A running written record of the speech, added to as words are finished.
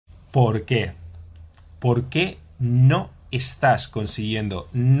¿Por qué? ¿Por qué no estás consiguiendo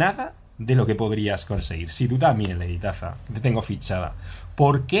nada de lo que podrías conseguir? Si tú también, Leitaza, te tengo fichada.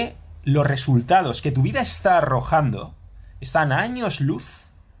 ¿Por qué los resultados que tu vida está arrojando están a años luz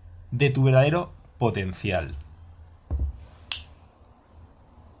de tu verdadero potencial?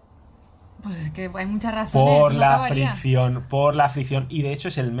 Pues es que hay muchas razones. Por No la acabaría. fricción, por la fricción. Y de hecho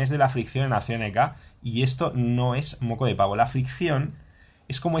es el mes de la fricción en AstraZeneca. Y esto no es moco de pavo. La fricción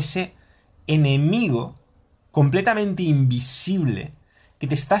es como ese enemigo completamente invisible que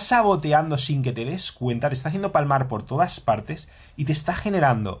te está saboteando sin que te des cuenta, te está haciendo palmar por todas partes y te está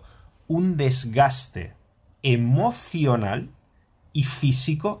generando un desgaste emocional y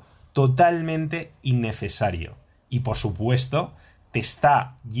físico totalmente innecesario. Y por supuesto, te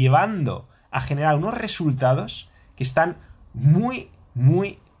está llevando a generar unos resultados que están muy,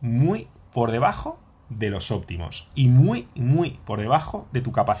 muy, muy por debajo de los óptimos y muy, muy por debajo de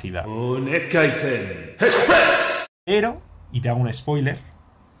tu capacidad. Pero, y te hago un spoiler,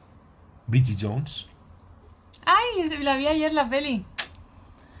 Bridget Jones, ¡Ay! La vi ayer la peli.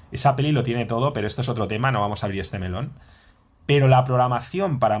 esa peli lo tiene todo, pero esto es otro tema, no vamos a abrir este melón. Pero la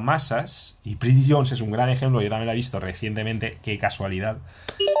programación para masas, y Bridget Jones es un gran ejemplo, yo también la he visto recientemente, qué casualidad.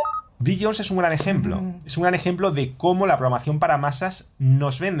 Bridget Jones es un gran ejemplo. Es un gran ejemplo de cómo la programación para masas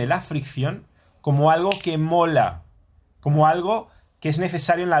nos vende la fricción como algo que mola, como algo que es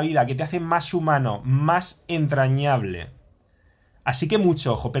necesario en la vida, que te hace más humano, más entrañable. Así que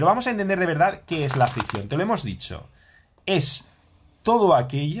mucho ojo, pero vamos a entender de verdad qué es la fricción. Te lo hemos dicho. Es todo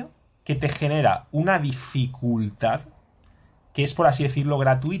aquello que te genera una dificultad que es, por así decirlo,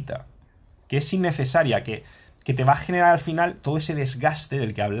 gratuita, que es innecesaria, que te va a generar al final todo ese desgaste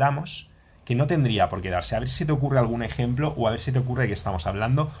del que hablamos, que no tendría por qué darse. A ver si se te ocurre algún ejemplo, o a ver si te ocurre de qué estamos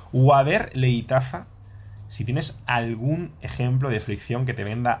hablando, o a ver, Leitaza, si tienes algún ejemplo de fricción que te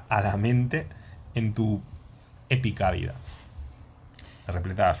venda a la mente en tu épica vida.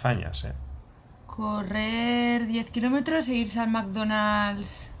 Repleta de hazañas, ¿eh? Correr 10 kilómetros e irse al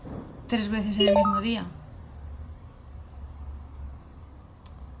McDonald's 3 veces en el mismo día.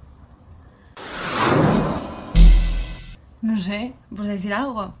 No sé, por decir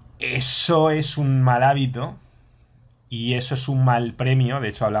algo. Eso es un mal hábito y eso es un mal premio. De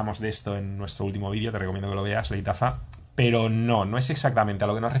hecho, hablamos de esto en nuestro último vídeo. Te recomiendo que lo veas, Leitaza. Pero no es exactamente a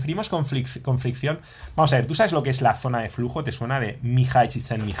lo que nos referimos con fricción. Vamos a ver, ¿tú sabes lo que es la zona de flujo? ¿Te suena de Mihai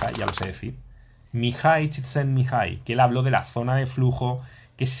Csikszentmihalyi? Ya lo sé decir. Mihai Csikszentmihalyi, que él habló de la zona de flujo,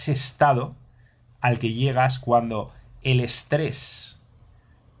 que es ese estado al que llegas cuando el estrés...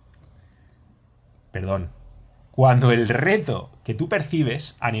 Cuando el reto que tú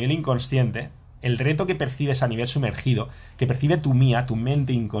percibes a nivel inconsciente, el reto que percibes a nivel sumergido, que percibe tu mía, tu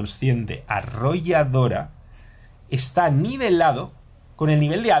mente inconsciente arrolladora, está nivelado con el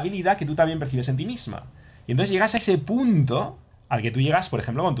nivel de habilidad que tú también percibes en ti misma. Y entonces llegas a ese punto al que tú llegas, por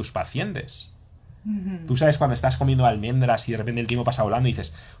ejemplo, con tus pacientes. Tú sabes cuando estás comiendo almendras y de repente el tiempo pasa volando y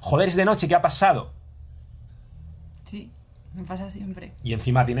dices, joder, es de noche, ¿qué ha pasado? Sí, me pasa siempre. Y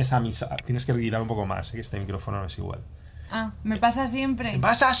encima tienes que gritar un poco más, que este micrófono no es igual. Ah, me pasa siempre. ¡Me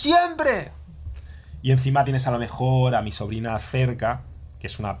pasa siempre! Y encima tienes a lo mejor a mi sobrina cerca, que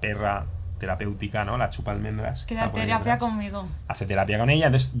es una perra terapéutica, ¿no? La chupa almendras. Que da terapia conmigo. Hace terapia con ella,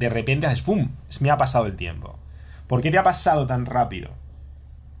 entonces de repente haces ¡pum! Me ha pasado el tiempo. ¿Por qué te ha pasado tan rápido?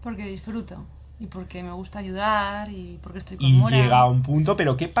 Porque disfruto. Y porque me gusta ayudar. Y porque estoy con Y Mora. llega a un punto,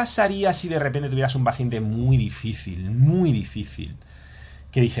 pero ¿qué pasaría si de repente tuvieras un paciente muy difícil?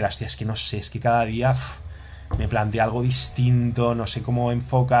 Que dijeras, hostia, es que no sé, es que cada día me plantea algo distinto, no sé cómo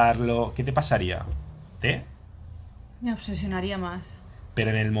enfocarlo. ¿Qué te pasaría? Me obsesionaría más. Pero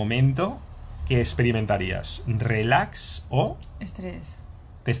en el momento, ¿qué experimentarías? ¿Relax o Estrés.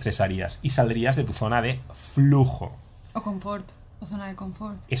 te estresarías? Y saldrías de tu zona de flujo. O confort. O zona de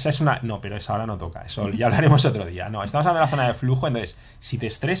confort. Esa es una... No, pero esa ahora no toca. Eso ya hablaremos otro día. No, estamos hablando de la zona de flujo. Entonces, si te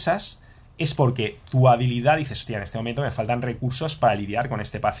estresas, es porque tu habilidad dices, hostia, en este momento me faltan recursos para lidiar con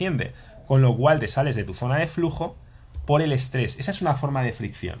este paciente. Con lo cual te sales de tu zona de flujo por el estrés. Esa es una forma de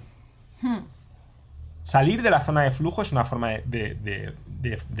fricción. Salir de la zona de flujo es una forma de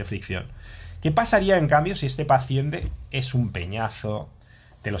fricción. ¿Qué pasaría, en cambio, si este paciente es un peñazo,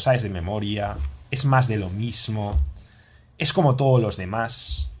 te lo sabes de memoria, es más de lo mismo, es como todos los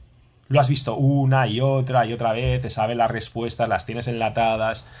demás, lo has visto una y otra vez, te sabes las respuestas, las tienes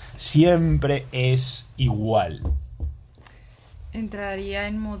enlatadas, siempre es igual? Entraría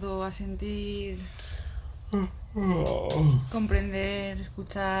en modo a sentir, comprender,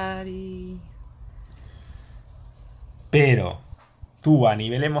 escuchar y... Pero tú a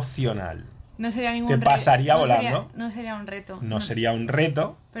nivel emocional No sería ningún te pasaría volando. No sería un reto. No sería un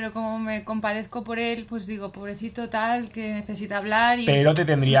reto, Pero como me compadezco por él, pues digo, pobrecito tal, que necesita hablar y... pero te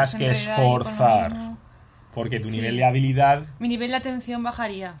tendrías que esforzar. Porque tu nivel de habilidad... Mi nivel de atención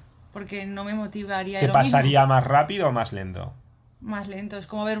bajaría, porque no me motivaría. ¿Te pasaría más rápido o más lento? Más lento, es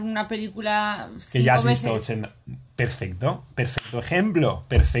como ver una película 5 que ya has visto veces. 80... Perfecto ejemplo,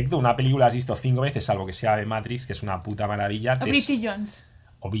 perfecto. Una película has visto 5 veces, salvo que sea de Matrix, que es una puta maravilla. O Bridget Jones.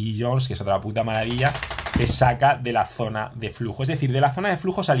 O Billy Jones, que es otra puta maravilla, te saca de la zona de flujo. Es decir, de la zona de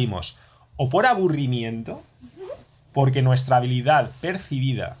flujo salimos o por aburrimiento, porque nuestra habilidad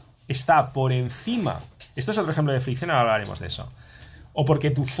percibida está por encima. Esto es otro ejemplo de fricción, ahora hablaremos de eso. O porque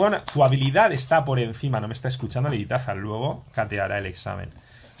tu habilidad está por encima. No me está escuchando, Leitaza, luego cateará el examen.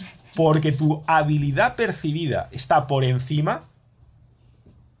 Porque tu habilidad percibida está por encima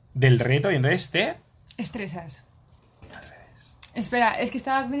del reto y entonces te... estresas. Espera, es que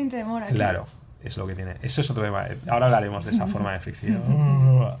estaba pendiente de Mora. Claro, es lo que tiene. Eso es otro tema. Ahora hablaremos de esa forma de fricción.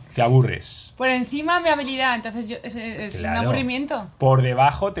 Te aburres. Por encima mi habilidad, entonces es Claro. un aburrimiento. Por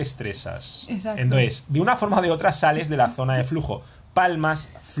debajo te estresas. Exacto. Entonces, de una forma o de otra sales de la zona de flujo.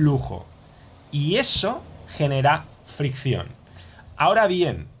 Palmas, flujo. Y eso genera fricción. Ahora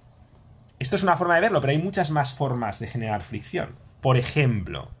bien, esto es una forma de verlo, pero hay muchas más formas de generar fricción. Por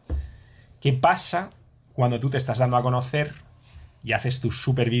ejemplo, ¿qué pasa cuando tú te estás dando a conocer y haces tus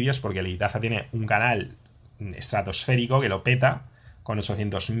super vídeos? Porque Leitaza tiene un canal estratosférico que lo peta, con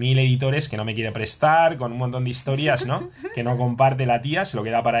 800.000 editores que no me quiere prestar, con un montón de historias, ¿no? Que no comparte la tía, se lo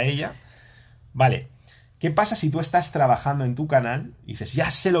queda para ella. Vale, ¿qué pasa si tú estás trabajando en tu canal y dices,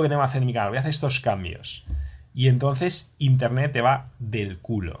 ya sé lo que tengo que hacer en mi canal, voy a hacer estos cambios? Y entonces internet te va del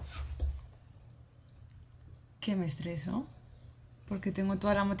culo. Que me estreso. Porque tengo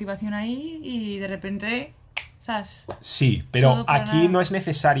toda la motivación ahí y de repente... ¿sabes? Sí, pero Todo para aquí nada. no es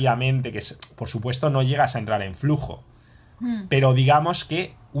necesariamente que, por supuesto, no llegas a entrar en flujo. Pero digamos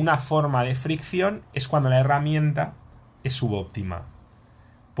que una forma de fricción es cuando la herramienta es subóptima.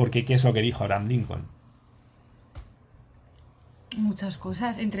 Porque, ¿qué es lo que dijo Abraham Lincoln? Muchas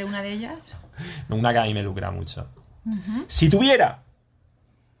cosas, entre una de ellas... Una que a mí me lucra mucho. Si tuviera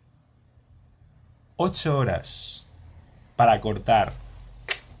 8 horas para cortar,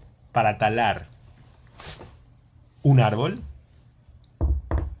 para talar un árbol,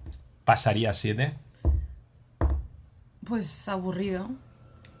 pasaría 7 Pues aburrido.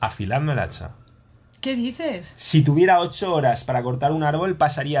 afilando el hacha. ¿Qué dices? Si tuviera 8 horas para cortar un árbol,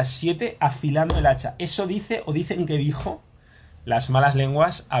 pasaría 7 afilando el hacha. Eso dice, o dicen que dijo, las malas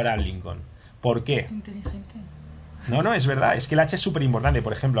lenguas Abraham Lincoln. ¿Por qué? Qué inteligente. No, es verdad. Es que el hacha es súper importante.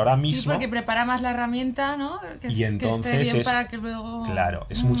 Por ejemplo, ahora Sí, mismo... porque prepara más la herramienta, ¿no? Y entonces que esté bien es... para que luego... Claro,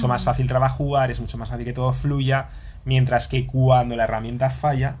 es mucho más fácil trabajar, es mucho más fácil que todo fluya, mientras que cuando la herramienta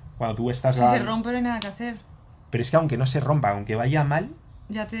falla, cuando tú estás... Si se rompe no hay nada que hacer. Pero es que aunque no se rompa, aunque vaya mal...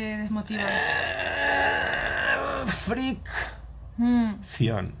 Ya te desmotivas. Fricción.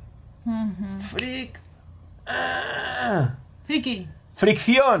 Fric... Friki.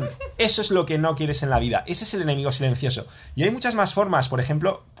 Fricción. Eso es lo que no quieres en la vida. Ese es el enemigo silencioso. Y hay muchas más formas. Por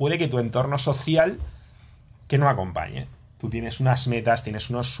ejemplo, puede que tu entorno social que no acompañe. Tú tienes unas metas, tienes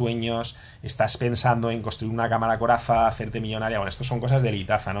unos sueños, estás pensando en construir una cámara coraza, hacerte millonaria. Bueno, esto son cosas de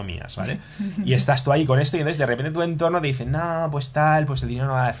Leitaza, no mías, ¿vale? Y estás tú ahí con esto y entonces de repente tu entorno te dice, no, pues tal, pues el dinero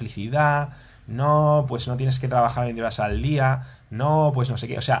no da la felicidad, no, pues no tienes que trabajar 20 horas al día, no, pues no sé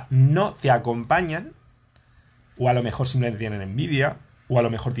qué. O sea, no te acompañan, o a lo mejor simplemente tienen envidia, o a lo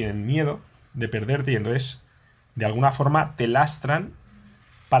mejor tienen miedo de perderte y entonces de alguna forma te lastran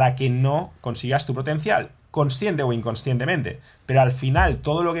para que no consigas tu potencial, consciente o inconscientemente. Pero al final,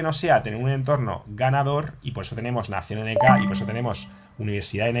 todo lo que no sea tener un entorno ganador, y por eso tenemos Nación NK y por eso tenemos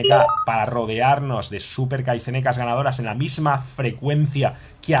Universidad NK, para rodearnos de super caicenecas ganadoras en la misma frecuencia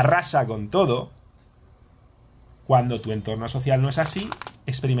que arrasa con todo, cuando tu entorno social no es así,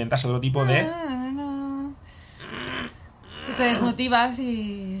 experimentas otro tipo de... Pues te desmotivas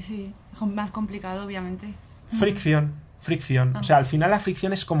y sí, más complicado, obviamente. Fricción. O sea, al final la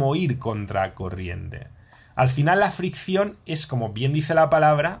fricción es como ir contra corriente. Al final la fricción es, como bien dice la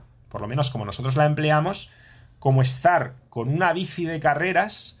palabra, por lo menos como nosotros la empleamos, como estar con una bici de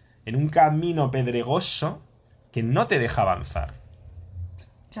carreras en un camino pedregoso que no te deja avanzar.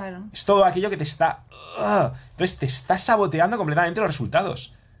 Claro. Es todo aquello que te está... Entonces te está saboteando completamente los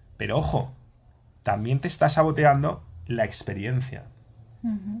resultados. Pero ojo, también te está saboteando la experiencia.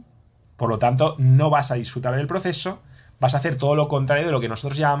 Por lo tanto, no vas a disfrutar del proceso, vas a hacer todo lo contrario de lo que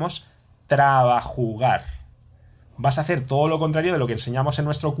nosotros llamamos trabajugar. Vas a hacer todo lo contrario de lo que enseñamos en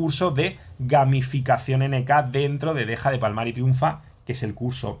nuestro curso de gamificación NK dentro de Deja de Palmar y Triunfa, que es el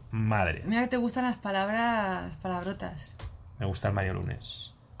curso madre. Mira que te gustan las palabrotas. Me gusta el Mario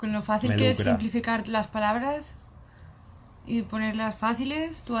Lunes. Con lo fácil Me que es lucra. simplificar las palabras y ponerlas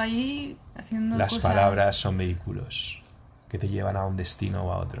fáciles, tú ahí haciendo Las cosas... palabras son vehículos que te llevan a un destino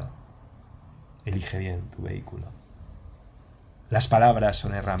o a otro. Elige bien tu vehículo. Las palabras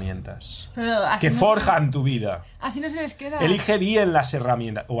son herramientas Pero así que no- forjan tu vida. Así no se les queda. Elige bien las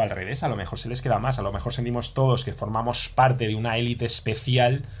herramientas. O al revés, a lo mejor se les queda más. A lo mejor sentimos todos que formamos parte de una élite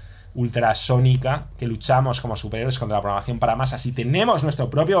especial, ultrasónica, que luchamos como superhéroes contra la programación para masas y tenemos nuestro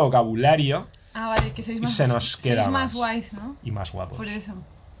propio vocabulario Ah, vale, que sois y más... se nos queda sois más. más guays, ¿no? Y más guapos. Por eso.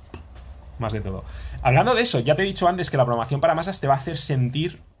 Más de todo. Hablando de eso, ya te he dicho antes que la programación para masas te va a hacer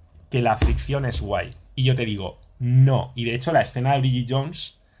sentir que la fricción es guay. Y yo te digo, no. Y de hecho, la escena de Bridget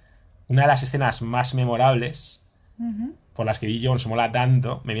Jones, una de las escenas más memorables, por las que Bridget Jones mola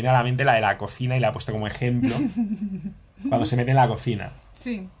tanto, me viene a la mente la de la cocina y la he puesto como ejemplo. Cuando se mete en la cocina.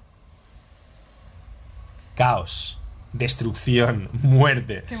 Sí. Caos, destrucción,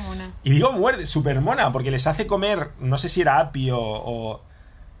 muerte. Qué mona. Y digo muerte, súper mona, porque les hace comer, no sé si era apio o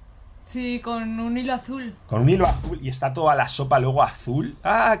Sí, con un hilo azul. con un hilo azul y está toda la sopa luego azul.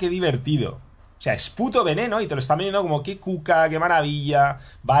 ¡Ah, qué divertido! O sea, es puto veneno y te lo están vendiendo como qué cuca, qué maravilla.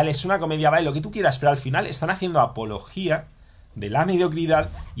 Vale, es una comedia, vale, lo que tú quieras, pero al final están haciendo apología de la mediocridad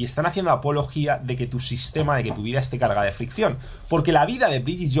y están haciendo apología de que tu sistema, de que tu vida esté cargada de fricción. Porque la vida de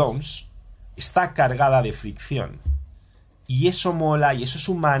Bridget Jones está cargada de fricción. Y eso mola, y eso es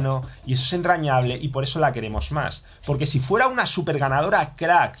humano, y eso es entrañable, y por eso la queremos más. Porque si fuera una super ganadora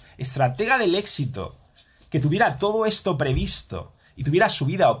crack, estratega del éxito, que tuviera todo esto previsto, y tuviera su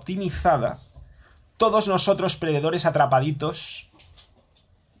vida optimizada, todos nosotros perdedores atrapaditos,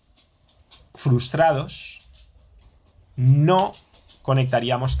 frustrados, no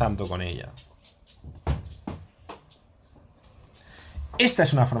conectaríamos tanto con ella. Esta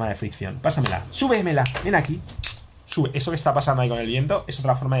es una forma de fricción. Pásamela, súbemela, ven aquí. Sube. Eso que está pasando ahí con el viento es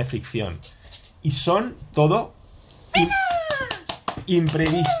otra forma de fricción. Y son todo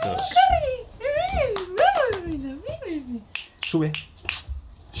imprevistos. Sube.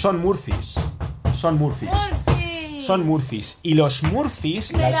 Son Murphys. Son Murphys. ¡Murphy! Son Murphys. Y los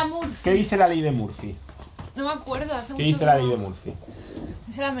Murphys... Mela Murphy. ¿Qué dice la ley de Murphy? No me acuerdo, hace ¿Qué mucho dice la que ley no- de Murphy?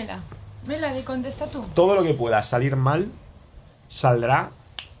 Esa la Mela. Mela, di contesta tú. Todo lo que pueda salir mal, saldrá...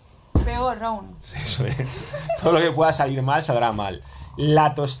 Peor aún. Eso es. Todo lo que pueda salir mal, saldrá mal.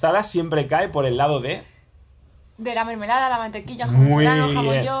 La tostada siempre cae por el lado de... De la mermelada, la mantequilla, jamón Muy serrano, jamón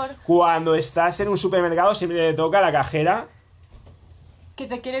bien. york. Cuando estás en un supermercado siempre te toca la cajera Que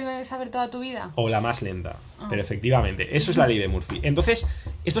te quieren saber toda tu vida. o la más lenta. Pero efectivamente, eso es la ley de Murphy. Entonces,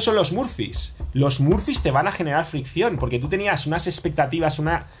 estos son los Murphys. Los Murphys te van a generar fricción porque tú tenías unas expectativas,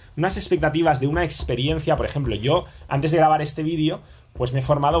 unas expectativas de una experiencia. Por ejemplo, yo, antes de grabar este vídeo, pues me he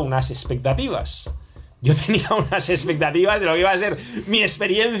formado unas expectativas. Yo tenía unas expectativas de lo que iba a ser mi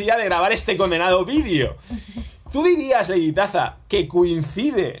experiencia de grabar este condenado vídeo. ¿Tú dirías, Leguitaza, que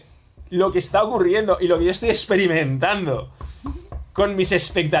coincide lo que está ocurriendo y lo que yo estoy experimentando con mis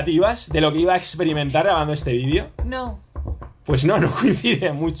expectativas de lo que iba a experimentar grabando este vídeo? No. Pues no, no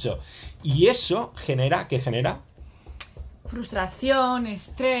coincide mucho. Y eso genera, ¿qué genera? Frustración,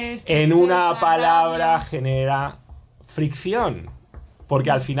 estrés. En una tristeza, palabra rabia. genera fricción.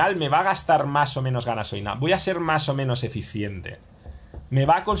 Porque al final me va a gastar más o menos gasolina. Voy a ser más o menos eficiente. Me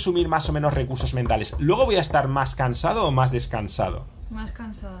va a consumir más o menos recursos mentales. Luego voy a estar más cansado o más descansado. Más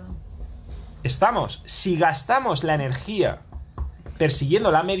cansado. ¿Estamos? Si gastamos la energía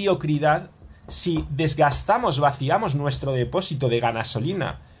persiguiendo la mediocridad, si desgastamos, vaciamos nuestro depósito de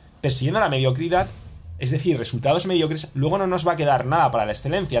gasolina persiguiendo la mediocridad, es decir, resultados mediocres, luego no nos va a quedar nada para la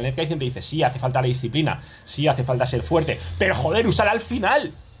excelencia. En el que hay gente que dice, sí, hace falta la disciplina, sí, hace falta ser fuerte, pero joder, úsala al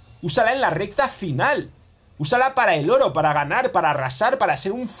final, úsala en la recta final, úsala para el oro, para ganar, para arrasar, para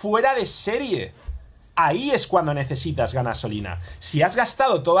ser un fuera de serie. Ahí es cuando necesitas gasolina. Si has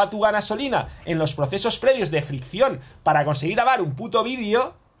gastado toda tu gasolina en los procesos previos de fricción para conseguir grabar un puto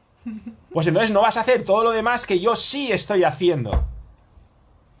vídeo, pues entonces no vas a hacer todo lo demás que yo sí estoy haciendo.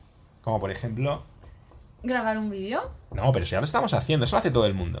 Como por ejemplo... ¿Grabar un vídeo? No, pero eso ya lo estamos haciendo, eso lo hace todo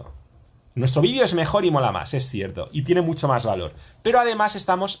el mundo. Nuestro vídeo es mejor y mola más, es cierto, y tiene mucho más valor. Pero además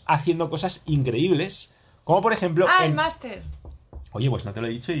estamos haciendo cosas increíbles, como por ejemplo... Ah, el máster. Oye, pues no te lo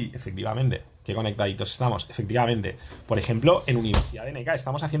he dicho y efectivamente, qué conectaditos estamos. Efectivamente, por ejemplo, en Universidad de NK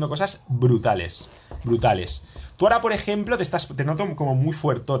estamos haciendo cosas brutales, brutales. Tú ahora, por ejemplo, te noto como muy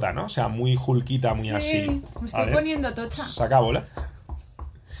fuertota, ¿no? O sea, muy hulkita, muy Sí, así. me A estoy ver, poniendo tocha. saca bola.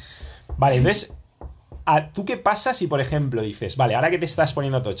 Vale, entonces, ¿tú qué pasa si, por ejemplo, dices, vale, ahora que te estás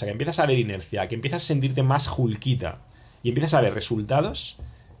poniendo tocha, que empiezas a ver inercia, que empiezas a sentirte más hulkita, y empiezas a ver resultados,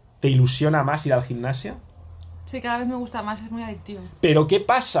 ¿te ilusiona más ir al gimnasio? Sí, cada vez me gusta más, es muy adictivo. Pero ¿qué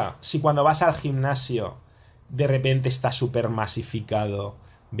pasa si cuando vas al gimnasio de repente está súper masificado,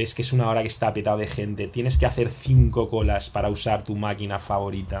 ves que es una hora que está petado de gente, tienes que hacer 5 colas para usar tu máquina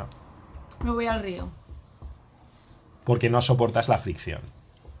favorita? Me voy al río. Porque no soportas la fricción.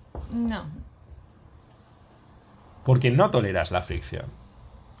 No. Porque no toleras la fricción.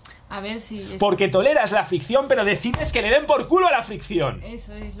 A ver si... Porque toleras la fricción, pero decides que le den por culo a la fricción.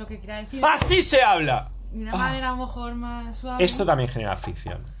 Eso es lo que quería decir. ¡Así se habla! De una manera a lo mejor más suave. Esto también genera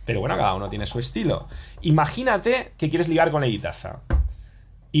fricción. Pero bueno, cada uno tiene su estilo. Imagínate que quieres ligar con Leitaza.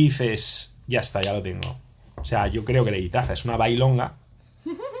 Y dices, ya está, ya lo tengo. O sea, yo creo que Leitaza es una bailonga.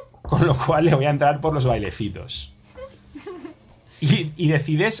 Con lo cual le voy a entrar por los bailecitos. Y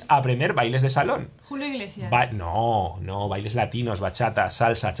decides aprender bailes de salón. Julio Iglesias. No, bailes latinos, bachata,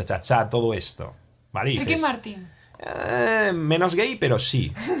 salsa, cha-cha-cha, todo esto. ¿Vale? Y Ricky dices, Martin. menos gay, pero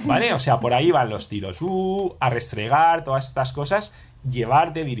sí, ¿vale? O sea, por ahí van los tiros. A restregar, todas estas cosas,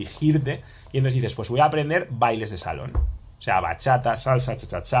 llevarte, dirigirte. Y entonces dices, pues voy a aprender bailes de salón. O sea, bachata, salsa,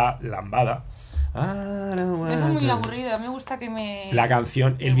 cha-cha-cha, lambada. Eso es muy aburrido, a mí me gusta que me... La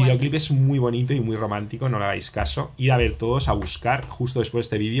canción, el Igual. videoclip es muy bonito y muy romántico, no le hagáis caso. Id a ver todos a buscar, justo después de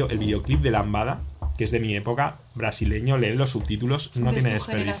este vídeo, el videoclip de Lambada, que es de mi época, brasileño, leed los subtítulos, no De tiene tu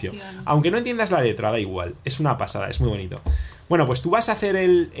desperdicio. generación. Aunque no entiendas la letra, da igual, es una pasada, es muy bonito. Bueno, pues tú vas a hacer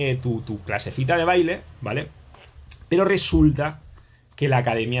tu clasecita de baile, ¿vale? Pero resulta que la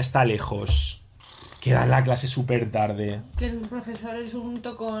academia está lejos, que dan la clase súper tarde. Que el profesor es un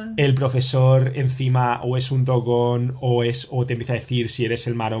tocón. El profesor encima o es un tocón o te empieza a decir si eres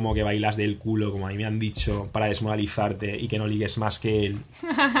el maromo que bailas del culo, como a mí me han dicho, para desmoralizarte y que no ligues más que él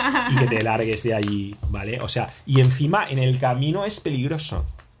y que te largues de allí, ¿vale? O sea, y encima en el camino es peligroso.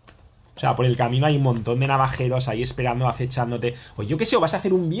 O sea, por el camino hay un montón de navajeros ahí esperando, acechándote. O yo qué sé, o vas a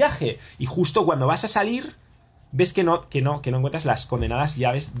hacer un viaje y justo cuando vas a salir ves que no encuentras las condenadas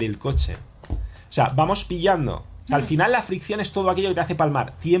llaves del coche. O sea, vamos pillando. O sea, al final la fricción es todo aquello que te hace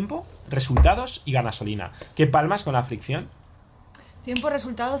palmar tiempo, resultados y gasolina. ¿Qué palmas con la fricción? Tiempo,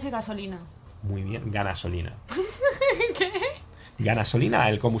 resultados y gasolina. Muy bien, gasolina. ¿Qué? Gasolina,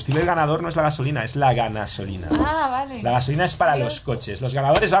 el combustible ganador no es la gasolina, es la ganasolina. Ah, vale. La gasolina es para los coches. Los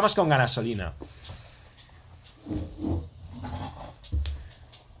ganadores vamos con ganasolina.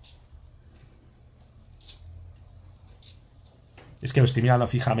 Es que lo estoy mirando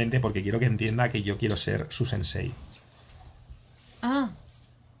fijamente porque quiero que entienda que yo quiero ser su sensei. Ah,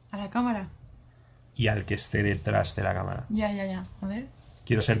 a la cámara. Y al que esté detrás de la cámara. Ya. A ver.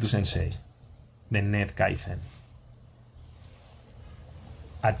 Quiero ser tu sensei. De Net Kaizen.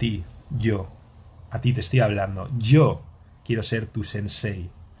 A ti te estoy hablando. Yo quiero ser tu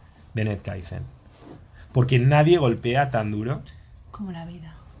sensei de Net Kaizen. Porque nadie golpea tan duro. Como la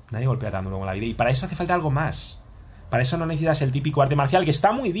vida. Nadie golpea tan duro como la vida. Y para eso hace falta algo más. Para eso no necesitas el típico arte marcial, que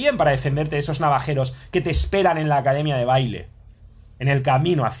está muy bien para defenderte de esos navajeros que te esperan en la academia de baile. En el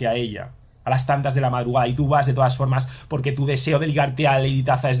camino hacia ella. A las tantas de la madrugada. Y tú vas de todas formas porque tu deseo de ligarte a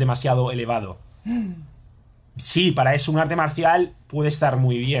Leitaza es demasiado elevado. Sí, para eso un arte marcial puede estar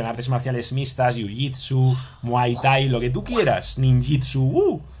muy bien. Artes marciales mixtas, jiu-jitsu, muay thai, lo que tú quieras.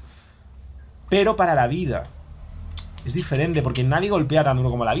 Ninjitsu, Pero para la vida es diferente porque nadie golpea tan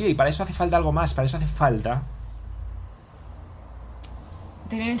duro como la vida. Y para eso hace falta algo más. Para eso hace falta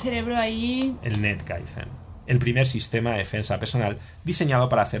Tener el cerebro ahí... el Net Kaizen. El primer sistema de defensa personal diseñado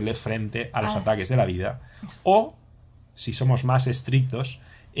para hacerle frente a los ataques de la vida. O, si somos más estrictos,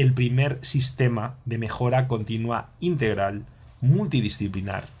 el primer sistema de mejora continua integral,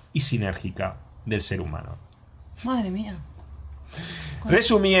 multidisciplinar y sinérgica del ser humano. Madre mía.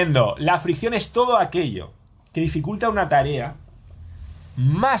 Resumiendo, la fricción es todo aquello que dificulta una tarea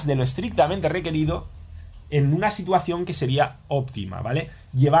más de lo estrictamente requerido en una situación que sería óptima, ¿vale?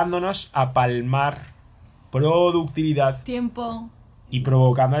 Llevándonos a palmar productividad Tiempo, y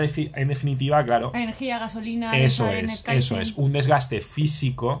provocando en definitiva, claro, energía, gasolina... eso esa de Net es, Kaizen. un desgaste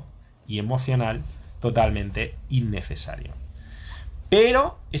físico y emocional totalmente innecesario.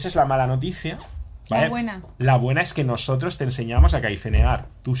 Pero esa es la mala noticia, ¿vale? La buena. La buena es que nosotros te enseñamos a kaizenear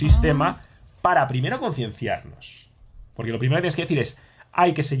tu sistema para primero concienciarnos. Porque lo primero que tienes que decir es: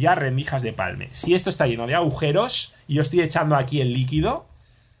 hay que sellar rendijas de palme. Si esto está lleno de agujeros y yo estoy echando aquí el líquido,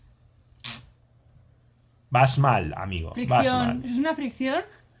 vas mal, amigo. Vas mal. Fricción. ¿Es una fricción?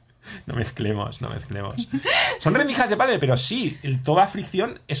 No mezclemos. Son rendijas de palme, pero sí, toda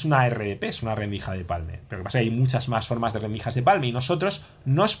fricción es una RDP, es una rendija de palme. Pero lo que pasa es que hay muchas más formas de rendijas de palme y nosotros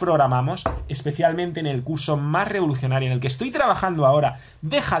nos programamos, especialmente en el curso más revolucionario en el que estoy trabajando ahora,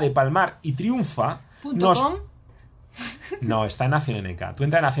 Deja de palmar y triunfa. ¿.com? No, está en Nación NK. Tú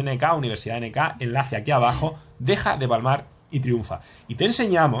entras en Nación NK, Universidad NK, enlace aquí abajo, deja de palmar y triunfa. Y te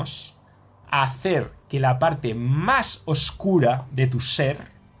enseñamos a hacer que la parte más oscura de tu ser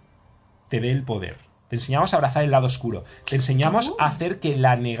te dé el poder. Te enseñamos a abrazar el lado oscuro. Te enseñamos a hacer que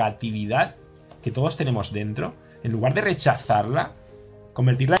la negatividad que todos tenemos dentro, en lugar de rechazarla,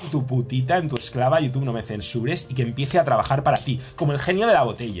 convertirla en tu putita, en tu esclava, YouTube no me censures, y que empiece a trabajar para ti, como el genio de la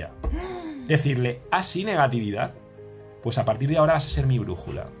botella. Decirle, así negatividad, pues a partir de ahora vas a ser mi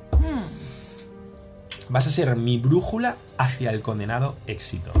brújula. Vas a ser mi brújula hacia el condenado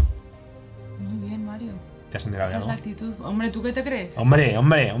éxito. Muy bien, Mario. ¿Te has enterado de Esa es algo? la actitud. Hombre, ¿tú qué te crees?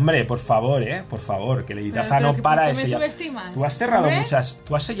 Hombre, por favor, por favor, que Leitaza no para de ¿Por qué me sellar. subestimas? Tú has cerrado ¿Hombre?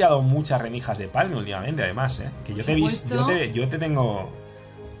 tú has sellado muchas remijas de palme últimamente, además, que yo te he visto, yo te tengo,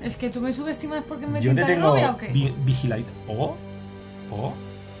 Es que tú me subestimas porque me yo te sienta de tengo novia o qué. vigilado. O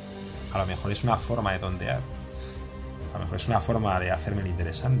a lo mejor es una forma de tontear. A lo mejor es una forma de hacerme el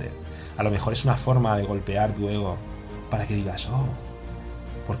interesante. A lo mejor es una forma de golpear tu ego para que digas, oh,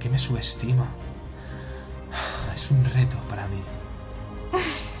 ¿por qué me subestima? Es un reto para mí.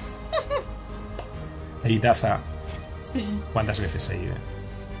 Leitaza, Sí. ¿cuántas veces se vive?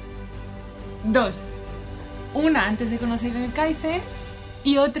 2. Una antes de conocer en el Kaizen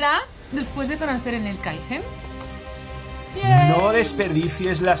y otra después de conocer en el Kaizen. Bien. No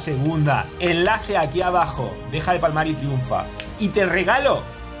desperdicies la segunda. Enlace aquí abajo. Deja de palmar y triunfa. Y te regalo,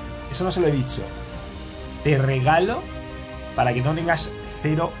 eso no se lo he dicho, te regalo, para que no tengas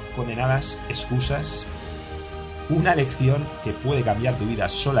cero condenadas excusas, una lección que puede cambiar tu vida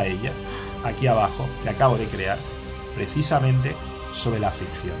sola ella, aquí abajo, que acabo de crear, precisamente sobre la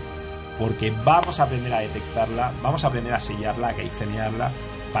fricción. Porque vamos a aprender a detectarla, vamos a aprender a sellarla, a kaizenearla,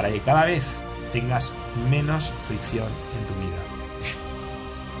 para que cada vez tengas menos fricción en tu vida.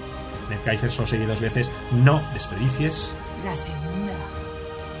 En el Kaizen solo se dice 2 veces, no desperdicies La segunda.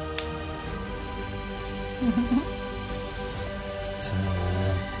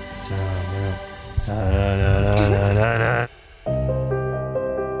 Ta-ra-ra-ra-ra-ra-ra.